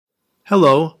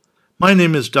Hello, my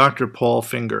name is Dr. Paul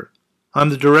Finger. I'm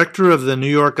the director of the New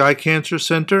York Eye Cancer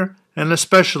Center and a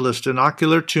specialist in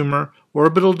ocular tumor,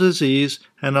 orbital disease,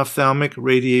 and ophthalmic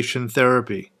radiation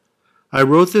therapy. I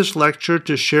wrote this lecture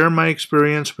to share my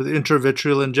experience with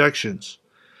intravitreal injections.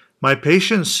 My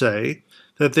patients say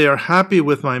that they are happy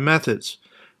with my methods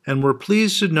and were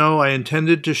pleased to know I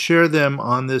intended to share them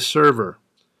on this server.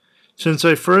 Since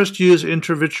I first used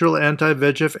intravitreal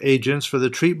anti-VEGF agents for the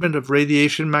treatment of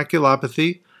radiation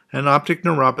maculopathy and optic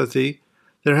neuropathy,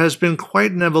 there has been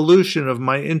quite an evolution of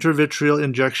my intravitreal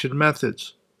injection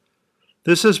methods.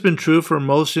 This has been true for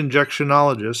most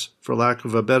injectionologists, for lack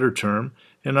of a better term,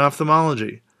 in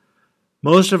ophthalmology.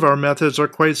 Most of our methods are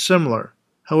quite similar.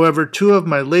 However, two of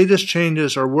my latest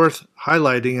changes are worth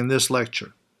highlighting in this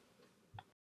lecture.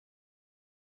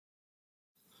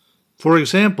 For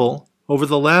example, over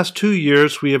the last 2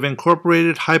 years, we have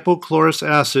incorporated hypochlorous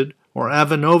acid, or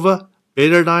Avenova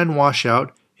betadine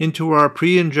washout, into our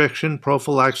pre-injection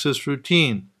prophylaxis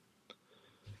routine.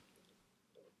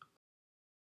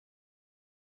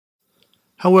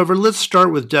 However, let's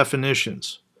start with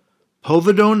definitions.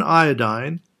 Povidone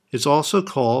iodine is also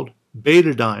called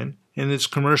betadine in its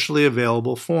commercially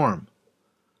available form.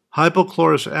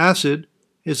 Hypochlorous acid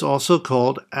is also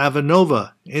called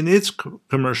Avenova in its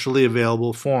commercially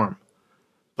available form.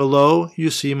 Below,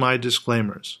 you see my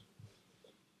disclaimers.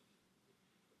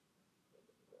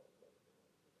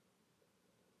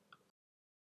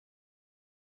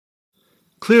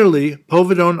 Clearly,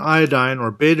 povidone iodine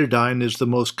or betadine is the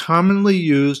most commonly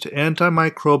used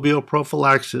antimicrobial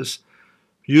prophylaxis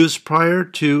used prior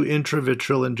to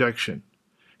intravitreal injection.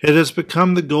 It has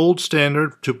become the gold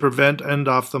standard to prevent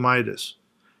endophthalmitis.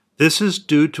 This is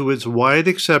due to its wide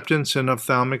acceptance in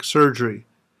ophthalmic surgery,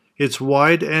 its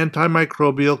wide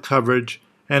antimicrobial coverage,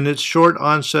 and its short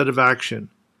onset of action.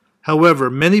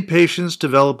 However, many patients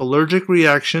develop allergic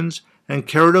reactions and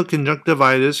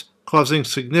keratoconjunctivitis, causing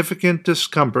significant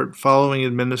discomfort following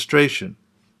administration.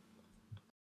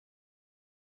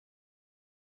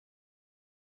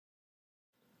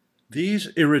 These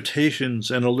irritations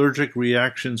and allergic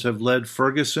reactions have led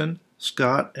Ferguson,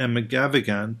 Scott, and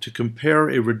McGavigan to compare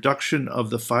a reduction of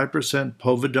the 5%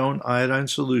 povidone iodine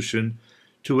solution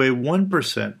to a 1%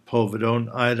 povidone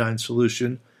iodine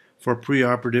solution for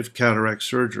preoperative cataract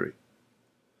surgery.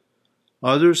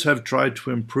 Others have tried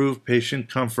to improve patient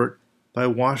comfort by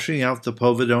washing out the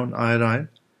povidone iodine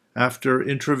after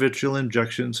intravitreal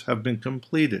injections have been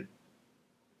completed.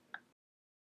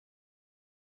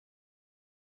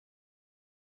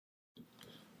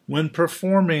 When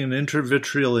performing an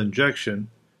intravitreal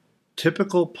injection,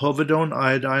 typical povidone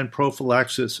iodine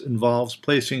prophylaxis involves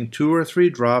placing 2 or 3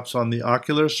 drops on the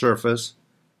ocular surface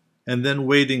and then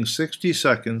waiting 60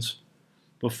 seconds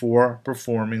before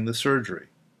performing the surgery.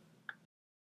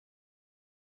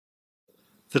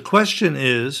 The question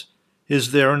is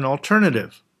there an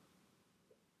alternative?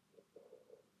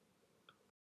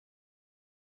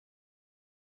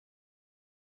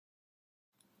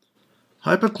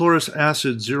 Hypochlorous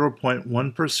acid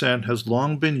 0.1% has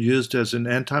long been used as an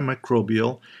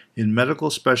antimicrobial in medical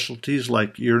specialties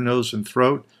like ear, nose, and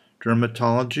throat,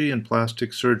 dermatology, and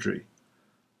plastic surgery.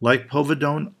 Like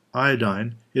povidone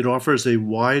iodine, it offers a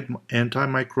wide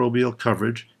antimicrobial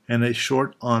coverage and a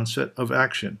short onset of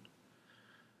action.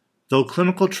 Though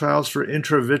clinical trials for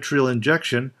intravitreal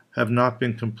injection have not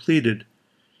been completed,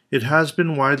 it has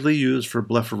been widely used for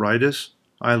blepharitis,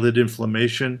 eyelid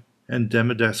inflammation, and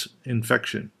Demodex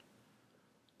infection.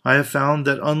 I have found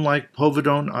that unlike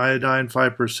povidone iodine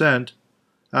 5%,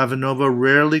 Avenova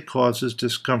rarely causes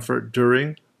discomfort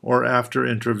during or after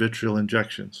intravitreal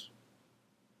injections.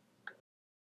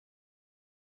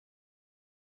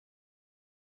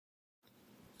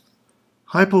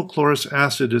 Hypochlorous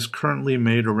acid is currently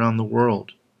made around the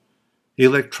world.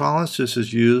 Electrolysis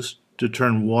is used to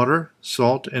turn water,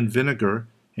 salt, and vinegar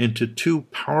into 2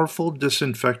 powerful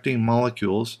disinfecting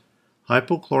molecules,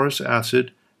 hypochlorous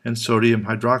acid and sodium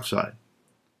hydroxide.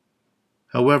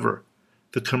 However,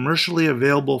 the commercially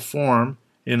available form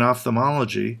in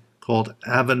ophthalmology, called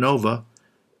Avenova,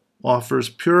 offers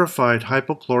purified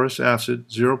hypochlorous acid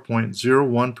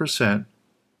 0.01%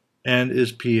 and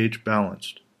is pH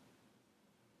balanced.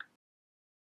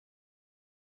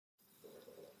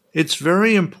 It's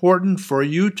very important for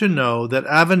you to know that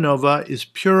Avenova is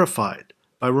purified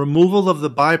by removal of the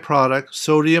byproduct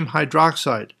sodium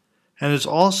hydroxide and is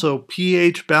also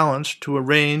pH balanced to a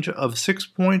range of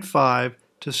 6.5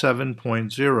 to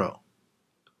 7.0.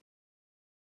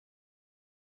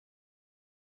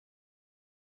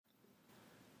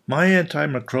 My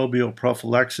antimicrobial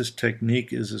prophylaxis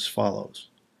technique is as follows.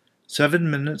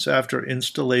 7 minutes after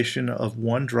installation of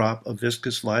 1 drop of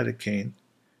viscous lidocaine,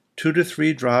 2 to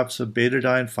 3 drops of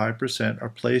betadine 5% are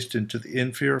placed into the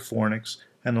inferior fornix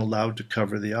and allowed to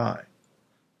cover the eye.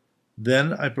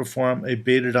 Then I perform a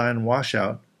betadine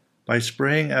washout by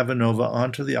spraying Avenova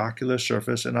onto the ocular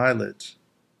surface and eyelids.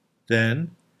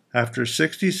 Then, after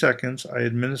 60 seconds, I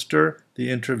administer the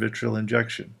intravitreal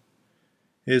injection.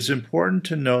 It is important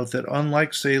to note that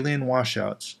unlike saline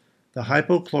washouts, the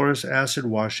hypochlorous acid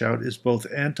washout is both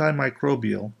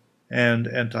antimicrobial and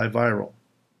antiviral.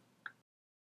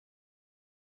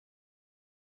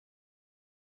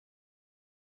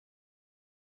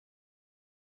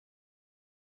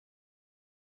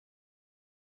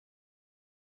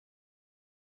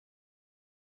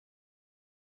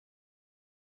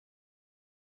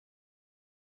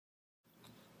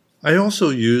 I also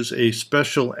use a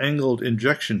special angled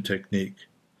injection technique.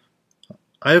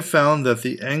 I have found that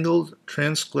the angled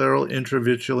transscleral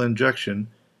intravitreal injection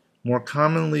more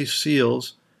commonly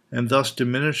seals and thus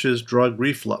diminishes drug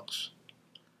reflux.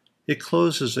 It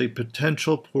closes a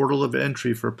potential portal of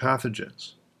entry for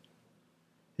pathogens.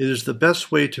 It is the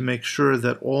best way to make sure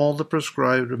that all the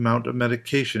prescribed amount of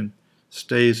medication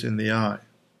stays in the eye.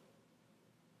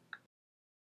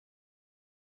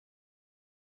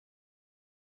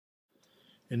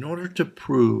 In order to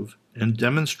prove and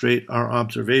demonstrate our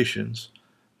observations,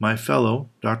 my fellow,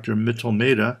 Dr.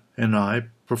 Mittelmeda, and I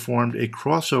performed a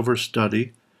crossover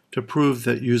study to prove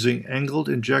that using angled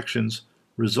injections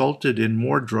resulted in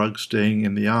more drug staying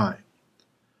in the eye.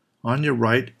 On your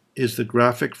right is the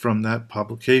graphic from that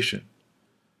publication.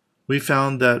 We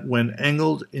found that when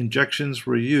angled injections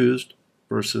were used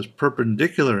versus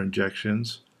perpendicular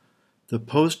injections, the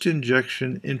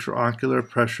post-injection intraocular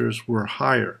pressures were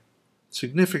higher,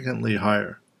 significantly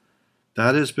higher.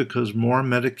 That is because more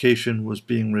medication was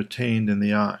being retained in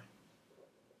the eye.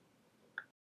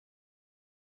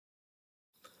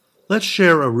 Let's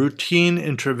share a routine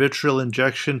intravitreal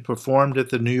injection performed at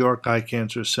the New York Eye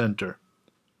Cancer Center.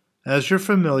 As you're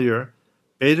familiar,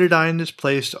 betadine is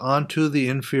placed onto the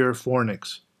inferior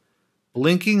fornix.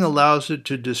 Blinking allows it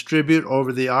to distribute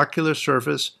over the ocular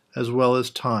surface as well as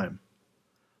time.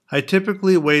 I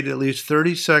typically wait at least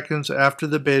 30 seconds after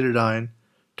the betadine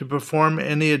to perform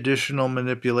any additional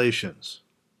manipulations.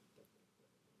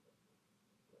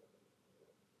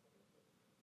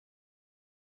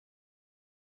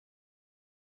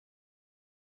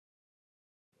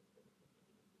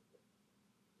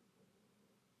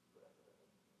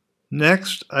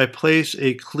 Next, I place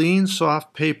a clean,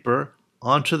 soft paper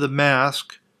onto the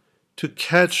mask to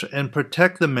catch and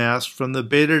protect the mask from the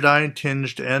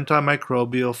betadine-tinged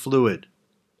antimicrobial fluid.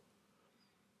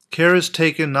 Care is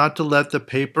taken not to let the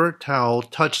paper towel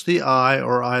touch the eye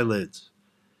or eyelids.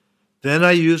 Then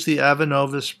I use the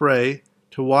Avenova spray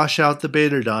to wash out the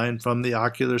betadine from the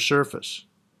ocular surface.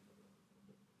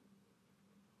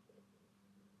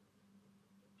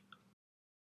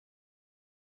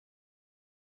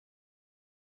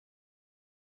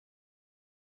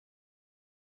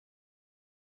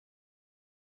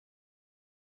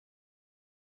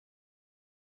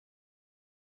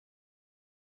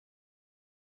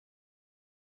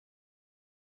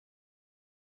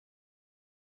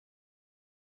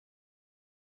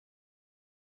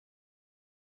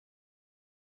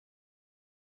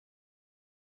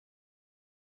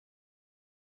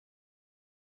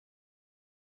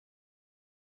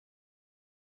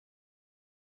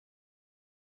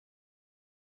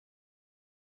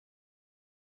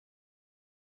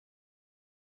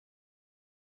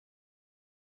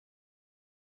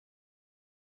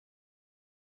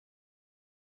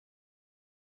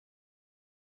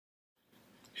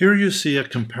 Here you see a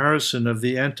comparison of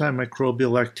the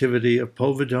antimicrobial activity of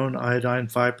povidone iodine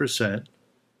 5%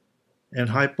 and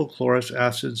hypochlorous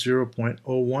acid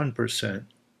 0.01%.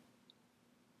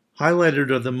 Highlighted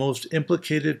are the most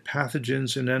implicated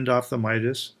pathogens in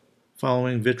endophthalmitis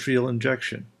following vitreal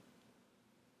injection.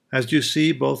 As you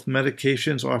see, both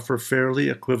medications offer fairly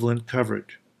equivalent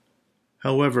coverage.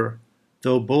 However,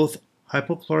 though both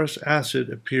hypochlorous acid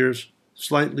appears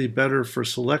slightly better for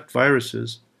select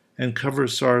viruses and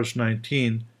covers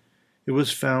SARS-19, it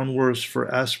was found worse for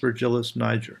Aspergillus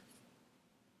niger.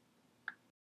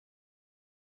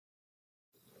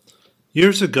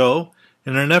 Years ago,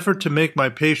 in an effort to make my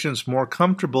patients more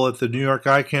comfortable at the New York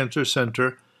Eye Cancer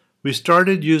Center, we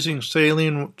started using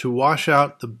saline to wash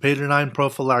out the betadine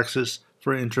prophylaxis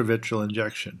for intravitreal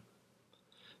injection.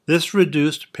 This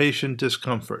reduced patient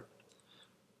discomfort.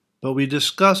 But we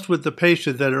discussed with the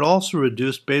patient that it also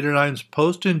reduced betadine's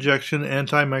post-injection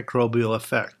antimicrobial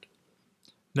effect.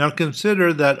 Now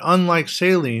consider that unlike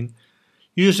saline,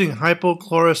 Using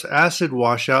hypochlorous acid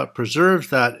washout preserves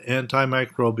that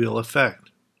antimicrobial effect.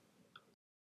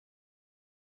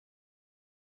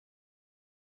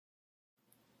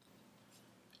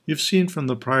 You've seen from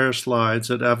the prior slides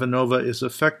that Avenova is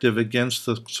effective against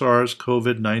the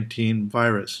SARS-CoV-19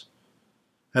 virus.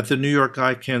 At the New York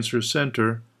Eye Cancer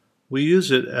Center, we use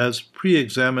it as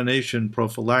pre-examination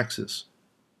prophylaxis.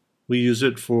 We use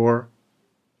it for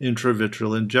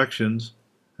intravitreal injections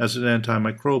as an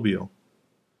antimicrobial.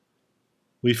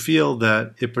 We feel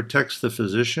that it protects the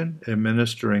physician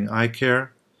administering eye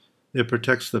care, it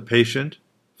protects the patient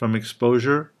from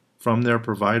exposure from their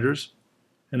providers,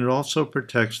 and it also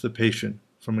protects the patient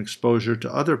from exposure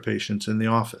to other patients in the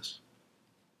office.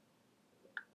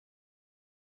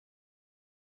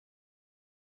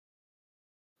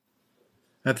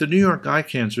 At the New York Eye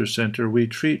Cancer Center, we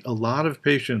treat a lot of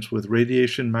patients with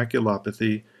radiation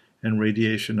maculopathy and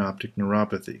radiation optic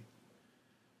neuropathy.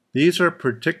 These are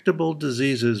predictable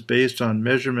diseases based on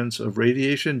measurements of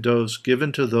radiation dose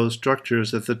given to those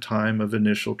structures at the time of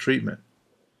initial treatment.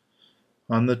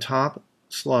 On the top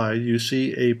slide, you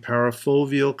see a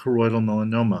parafoveal choroidal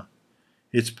melanoma.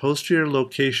 Its posterior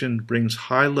location brings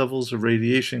high levels of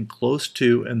radiation close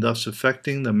to and thus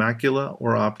affecting the macula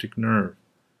or optic nerve.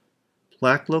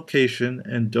 Plaque location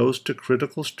and dose to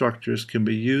critical structures can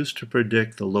be used to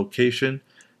predict the location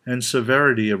and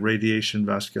severity of radiation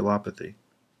vasculopathy.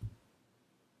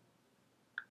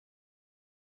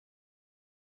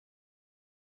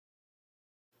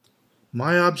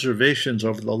 My observations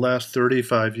over the last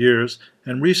 35 years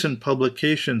and recent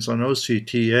publications on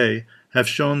OCTA have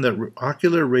shown that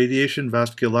ocular radiation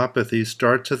vasculopathy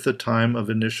starts at the time of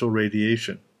initial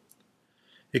radiation.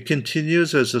 It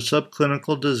continues as a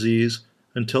subclinical disease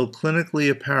until clinically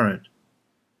apparent.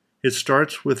 It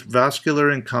starts with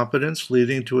vascular incompetence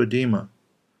leading to edema.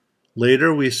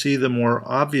 Later, we see the more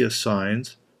obvious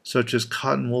signs, such as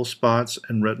cotton wool spots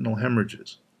and retinal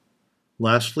hemorrhages.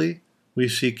 Lastly, we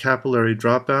see capillary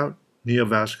dropout,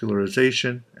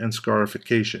 neovascularization, and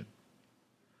scarification.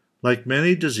 Like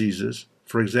many diseases,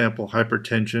 for example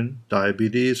hypertension,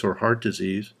 diabetes, or heart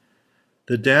disease,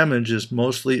 the damage is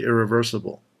mostly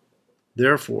irreversible.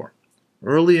 Therefore,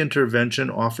 early intervention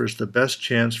offers the best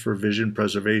chance for vision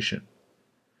preservation.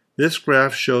 This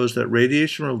graph shows that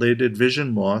radiation-related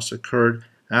vision loss occurred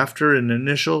after an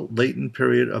initial latent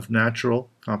period of natural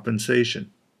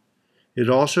compensation. It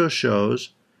also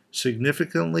shows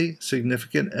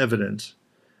significant evidence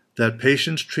that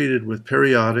patients treated with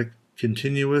periodic,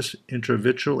 continuous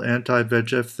intravitreal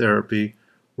anti-VEGF therapy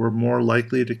were more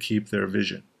likely to keep their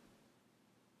vision.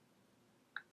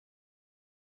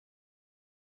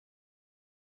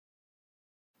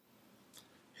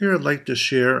 Here I'd like to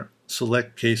share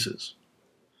select cases.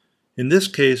 In this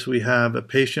case, we have a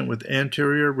patient with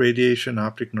anterior radiation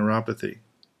optic neuropathy.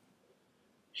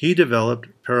 He developed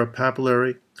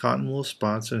parapapillary cotton wool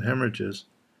spots and hemorrhages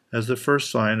as the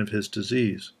first sign of his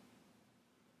disease.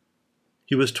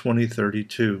 He was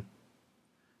 2032.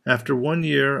 After 1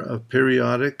 year of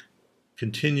periodic,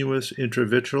 continuous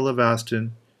intravitreal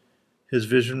Avastin, his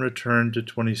vision returned to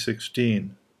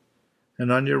 2016.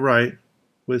 And on your right,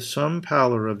 with some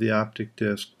pallor of the optic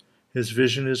disc, his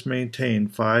vision is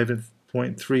maintained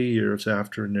 5.3 years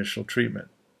after initial treatment.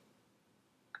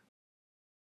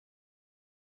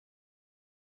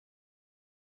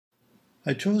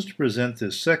 I chose to present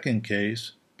this second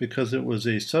case because it was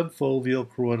a subfoveal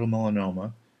choroidal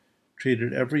melanoma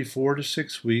treated every 4 to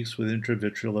 6 weeks with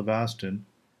intravitreal Avastin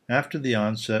after the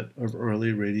onset of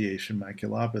early radiation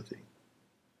maculopathy.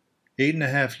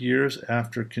 8.5 years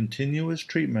after continuous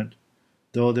treatment,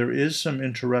 though there is some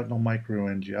intraretinal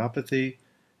microangiopathy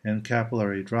and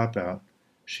capillary dropout,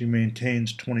 she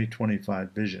maintains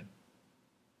 20/25 vision.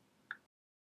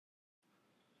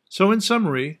 So in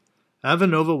summary,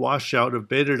 Avenova washout of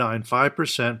betadine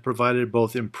 5% provided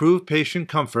both improved patient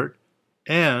comfort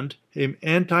and an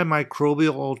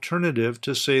antimicrobial alternative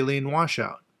to saline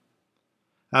washout.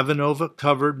 Avenova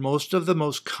covered most of the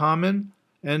most common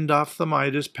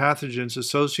endophthalmitis pathogens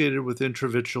associated with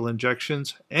intravitreal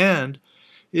injections and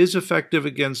is effective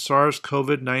against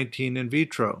SARS-CoV-19 in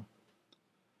vitro.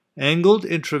 Angled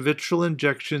intravitreal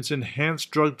injections enhanced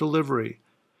drug delivery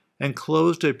and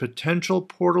closed a potential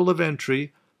portal of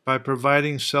entry by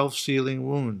providing self-sealing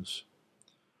wounds.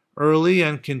 Early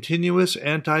and continuous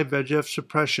anti-VEGF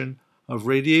suppression of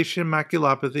radiation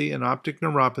maculopathy and optic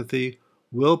neuropathy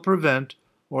will prevent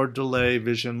or delay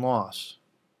vision loss.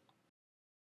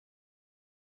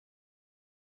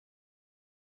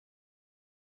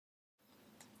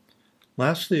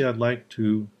 Lastly, I'd like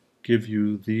to give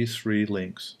you these 3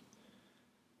 links.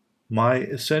 My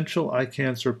essential eye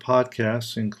cancer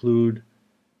podcasts include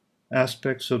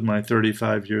aspects of my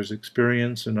 35 years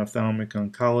experience in ophthalmic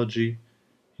oncology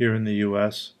here in the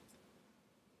U.S.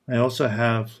 I also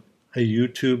have a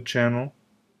YouTube channel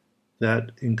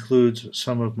that includes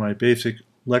some of my basic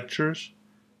lectures,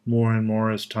 more and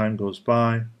more as time goes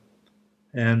by,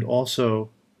 and also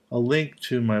a link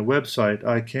to my website,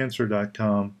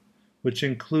 iCancer.com, which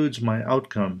includes my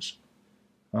outcomes.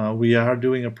 We are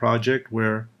doing a project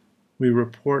where we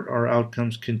report our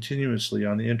outcomes continuously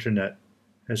on the internet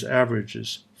as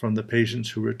averages from the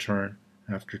patients who return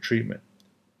after treatment.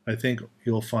 I think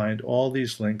you'll find all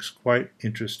these links quite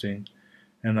interesting,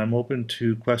 and I'm open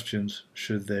to questions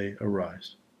should they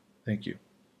arise. Thank you.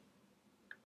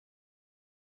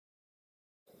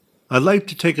 I'd like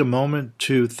to take a moment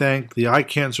to thank the Eye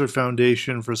Cancer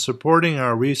Foundation for supporting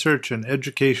our research and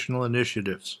educational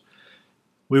initiatives.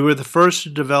 We were the first to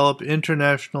develop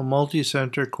international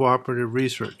multi-center cooperative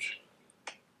research.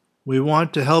 We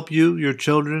want to help you, your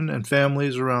children, and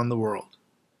families around the world.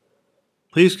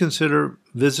 Please consider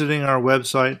visiting our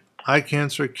website,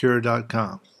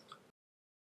 iCancerCure.com.